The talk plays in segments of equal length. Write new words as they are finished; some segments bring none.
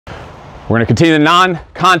We're gonna continue the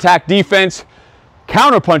non-contact defense,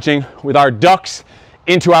 counter-punching with our ducks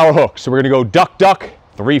into our hooks. So we're gonna go duck, duck,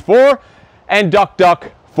 3-4, and duck, duck,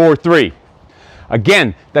 4-3.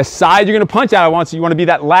 Again, the side you're gonna punch out, you wanna be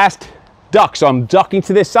that last duck. So I'm ducking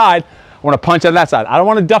to this side, I wanna punch out that side. I don't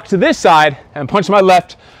wanna duck to this side and punch to my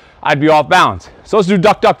left, I'd be off balance. So let's do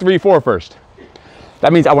duck, duck, 3-4 first.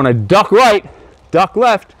 That means I wanna duck right, duck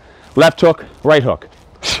left, left hook, right hook.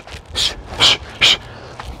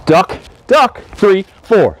 Duck, duck,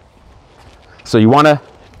 3-4. So you wanna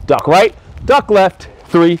duck right, duck left,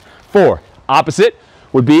 3-4. Opposite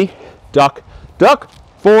would be duck, duck,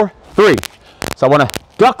 4-3. So I wanna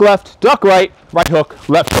duck left, duck right, right hook,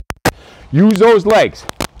 left hook. Use those legs.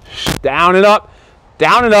 Down and up,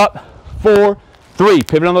 4-3.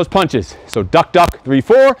 Pivot on those punches. So duck, duck,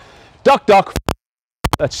 3-4, duck, duck.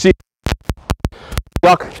 Let's see.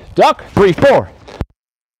 Duck, duck, 3-4.